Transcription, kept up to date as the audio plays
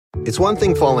It's one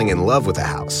thing falling in love with a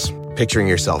house, picturing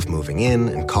yourself moving in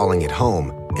and calling it home,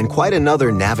 and quite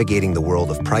another navigating the world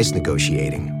of price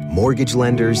negotiating, mortgage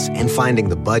lenders, and finding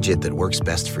the budget that works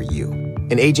best for you.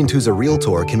 An agent who's a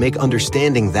Realtor can make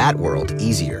understanding that world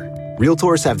easier.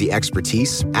 Realtors have the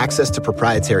expertise, access to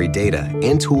proprietary data,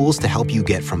 and tools to help you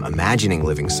get from imagining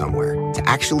living somewhere to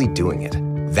actually doing it.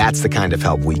 That's the kind of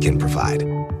help we can provide.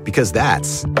 Because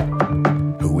that's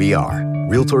who we are.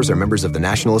 Realtors are members of the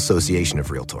National Association of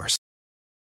Realtors.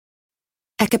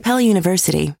 At Capella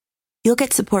University, you'll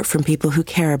get support from people who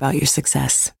care about your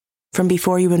success. From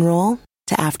before you enroll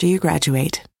to after you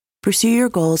graduate, pursue your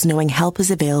goals knowing help is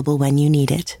available when you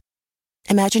need it.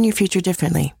 Imagine your future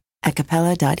differently at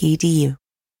capella.edu.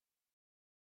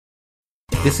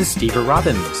 This is Steve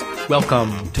Robbins.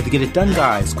 Welcome to the Get It Done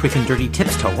Guys, quick and dirty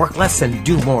tips to work less and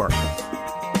do more.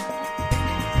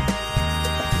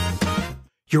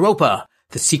 Europa,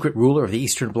 the secret ruler of the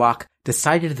Eastern Bloc,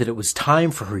 decided that it was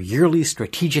time for her yearly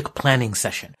strategic planning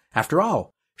session. After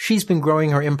all, she's been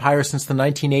growing her empire since the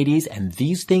 1980s, and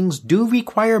these things do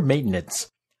require maintenance.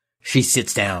 She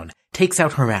sits down, takes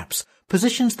out her maps,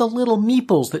 positions the little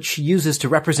meeples that she uses to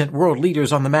represent world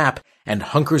leaders on the map, and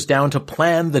hunkers down to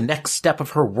plan the next step of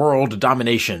her world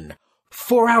domination.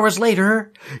 4 hours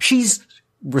later, she's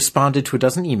responded to a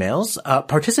dozen emails,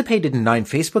 participated in 9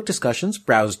 Facebook discussions,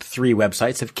 browsed 3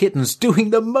 websites of kittens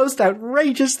doing the most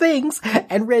outrageous things,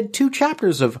 and read 2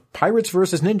 chapters of Pirates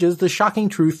vs. Ninjas, The Shocking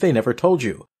Truth They Never Told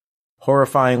You.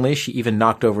 Horrifyingly, she even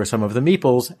knocked over some of the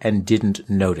meeples and didn't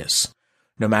notice.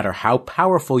 No matter how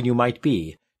powerful you might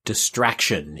be,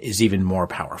 distraction is even more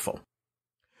powerful.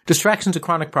 Distraction's a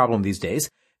chronic problem these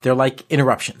days. They're like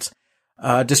interruptions.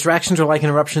 Distractions are like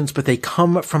interruptions, but they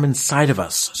come from inside of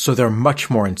us, so they're much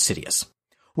more insidious.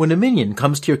 When a minion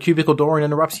comes to your cubicle door and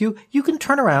interrupts you, you can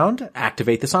turn around,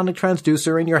 activate the sonic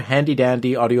transducer, and your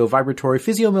handy-dandy audio vibratory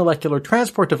physiomolecular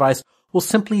transport device will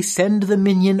simply send the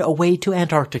minion away to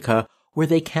Antarctica, where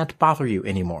they can't bother you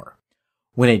anymore.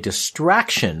 When a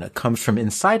distraction comes from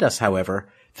inside us, however,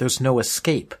 there's no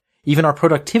escape. Even our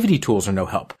productivity tools are no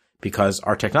help, because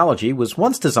our technology was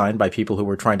once designed by people who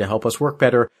were trying to help us work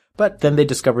better, but then they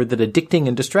discovered that addicting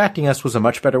and distracting us was a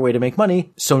much better way to make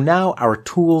money, so now our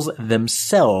tools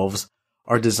themselves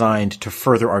are designed to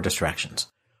further our distractions.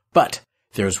 But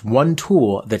there's one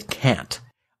tool that can't: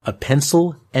 a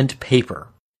pencil and paper.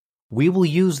 We will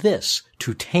use this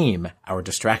to tame our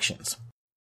distractions.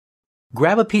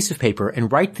 Grab a piece of paper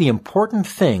and write the important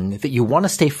thing that you want to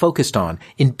stay focused on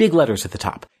in big letters at the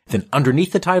top. Then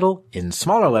underneath the title, in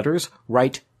smaller letters,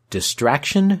 write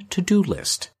Distraction To-Do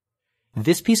List.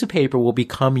 This piece of paper will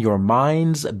become your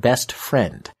mind's best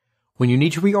friend. When you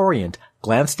need to reorient,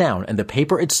 glance down and the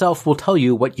paper itself will tell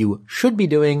you what you should be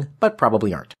doing, but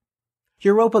probably aren't.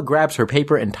 Europa grabs her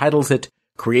paper and titles it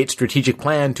Create Strategic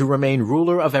Plan to Remain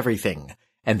Ruler of Everything.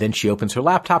 And then she opens her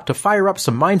laptop to fire up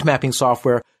some mind mapping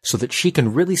software so that she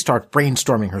can really start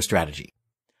brainstorming her strategy.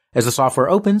 As the software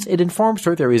opens, it informs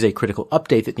her there is a critical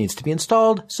update that needs to be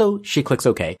installed, so she clicks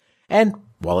OK. And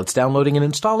while it's downloading and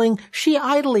installing, she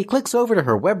idly clicks over to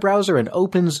her web browser and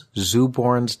opens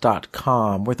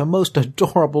zooborns.com, where the most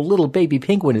adorable little baby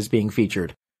penguin is being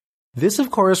featured. This,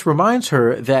 of course, reminds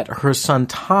her that her son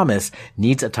Thomas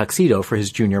needs a tuxedo for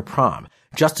his junior prom.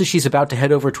 Just as she's about to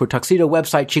head over to a tuxedo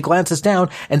website, she glances down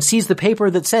and sees the paper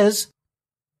that says,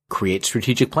 Create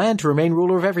Strategic Plan to Remain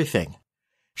Ruler of Everything.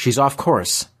 She's off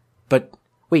course.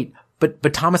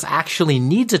 But Thomas actually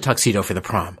needs a tuxedo for the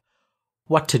prom.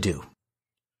 What to do?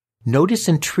 Notice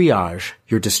and triage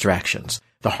your distractions.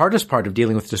 The hardest part of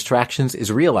dealing with distractions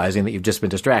is realizing that you've just been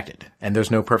distracted. And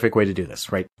there's no perfect way to do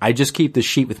this, right? I just keep the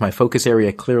sheet with my focus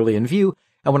area clearly in view,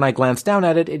 and when I glance down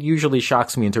at it, it usually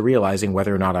shocks me into realizing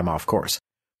whether or not I'm off course.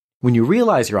 When you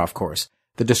realize you're off course,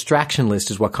 the distraction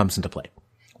list is what comes into play.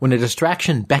 When a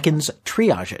distraction beckons,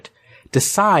 triage it.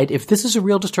 Decide if this is a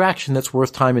real distraction that's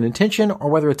worth time and attention, or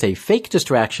whether it's a fake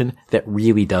distraction that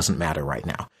really doesn't matter right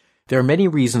now. There are many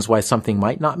reasons why something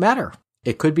might not matter.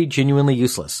 It could be genuinely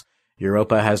useless.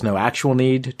 Europa has no actual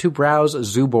need to browse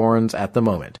Zooborns at the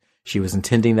moment. She was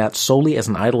intending that solely as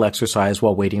an idle exercise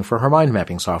while waiting for her mind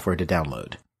mapping software to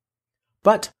download.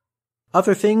 But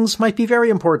other things might be very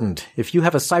important. If you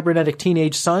have a cybernetic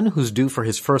teenage son who's due for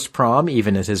his first prom,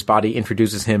 even as his body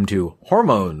introduces him to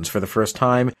hormones for the first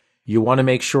time, you want to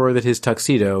make sure that his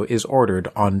tuxedo is ordered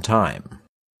on time.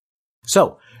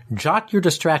 So, jot your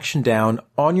distraction down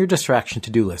on your distraction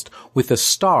to-do list with a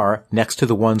star next to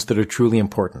the ones that are truly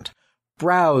important.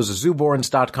 Browse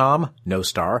zooborns.com, no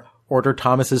star. Order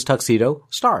Thomas's tuxedo,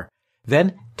 star.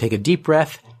 Then take a deep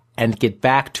breath and get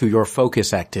back to your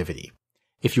focus activity.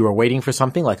 If you are waiting for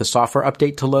something like a software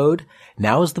update to load,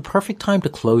 now is the perfect time to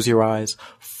close your eyes,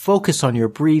 focus on your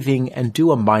breathing, and do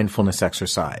a mindfulness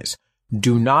exercise.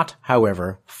 Do not,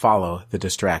 however, follow the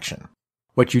distraction.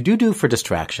 What you do for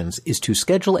distractions is to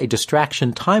schedule a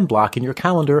distraction time block in your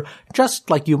calendar, just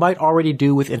like you might already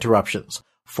do with interruptions.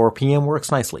 4 p.m.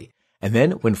 works nicely. And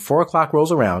then, when 4 o'clock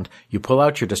rolls around, you pull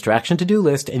out your distraction to-do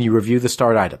list and you review the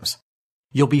start items.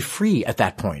 You'll be free at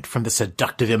that point from the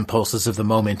seductive impulses of the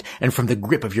moment and from the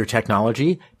grip of your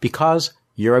technology because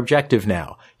you're objective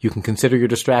now. You can consider your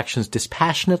distractions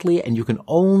dispassionately and you can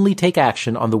only take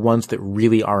action on the ones that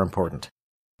really are important.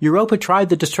 Europa tried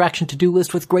the distraction to-do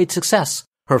list with great success.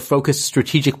 Her focused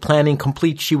strategic planning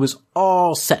complete, she was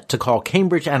all set to call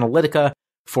Cambridge Analytica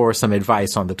for some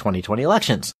advice on the 2020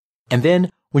 elections. And then,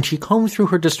 when she combed through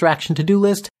her distraction to-do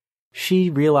list, she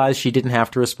realized she didn't have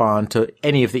to respond to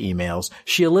any of the emails.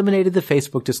 She eliminated the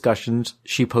Facebook discussions.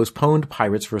 She postponed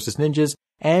Pirates vs. Ninjas.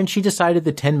 And she decided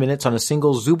that 10 minutes on a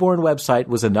single Zooborn website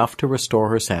was enough to restore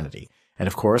her sanity. And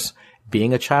of course,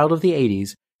 being a child of the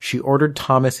 80s, she ordered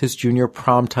Thomas his junior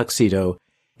prom tuxedo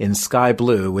in sky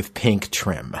blue with pink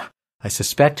trim. I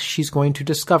suspect she's going to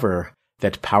discover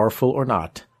that, powerful or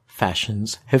not,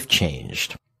 fashions have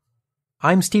changed.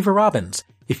 I'm Steve Robbins.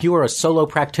 If you are a solo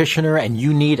practitioner and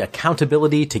you need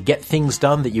accountability to get things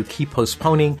done that you keep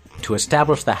postponing, to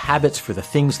establish the habits for the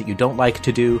things that you don't like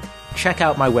to do, check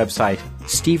out my website,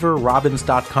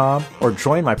 steverrobbins.com, or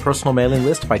join my personal mailing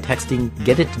list by texting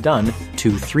Get It Done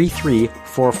to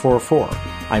 33444.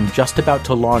 I'm just about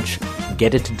to launch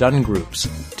Get It Done groups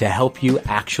to help you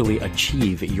actually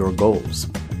achieve your goals.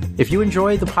 If you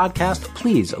enjoy the podcast,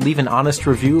 please leave an honest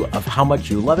review of how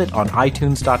much you love it on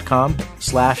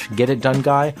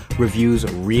iTunes.com/GetItDoneGuy. Reviews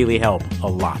really help a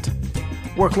lot.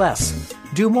 Work less,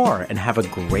 do more, and have a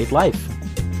great life.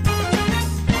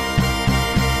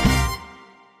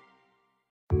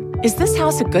 Is this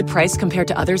house a good price compared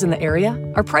to others in the area?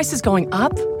 Are prices going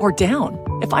up or down?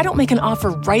 If I don't make an offer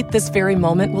right this very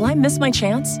moment, will I miss my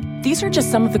chance? These are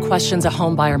just some of the questions a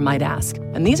home buyer might ask.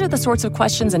 And these are the sorts of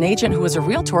questions an agent who is a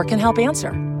Realtor can help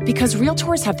answer. Because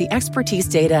Realtors have the expertise,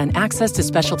 data, and access to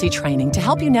specialty training to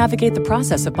help you navigate the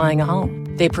process of buying a home.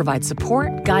 They provide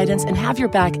support, guidance, and have your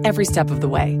back every step of the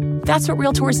way. That's what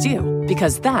Realtors do,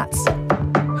 because that's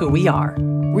who we are.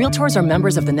 Realtors are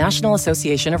members of the National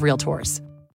Association of Realtors.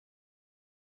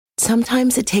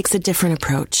 Sometimes it takes a different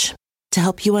approach to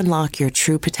help you unlock your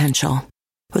true potential.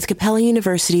 With Capella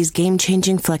University's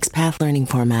game-changing FlexPath learning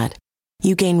format,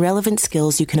 you gain relevant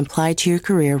skills you can apply to your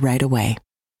career right away.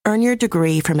 Earn your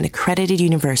degree from an accredited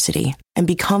university and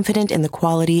be confident in the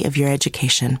quality of your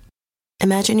education.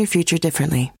 Imagine your future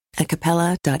differently at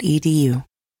capella.edu.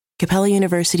 Capella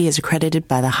University is accredited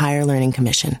by the Higher Learning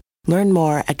Commission. Learn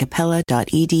more at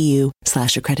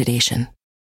capella.edu/accreditation.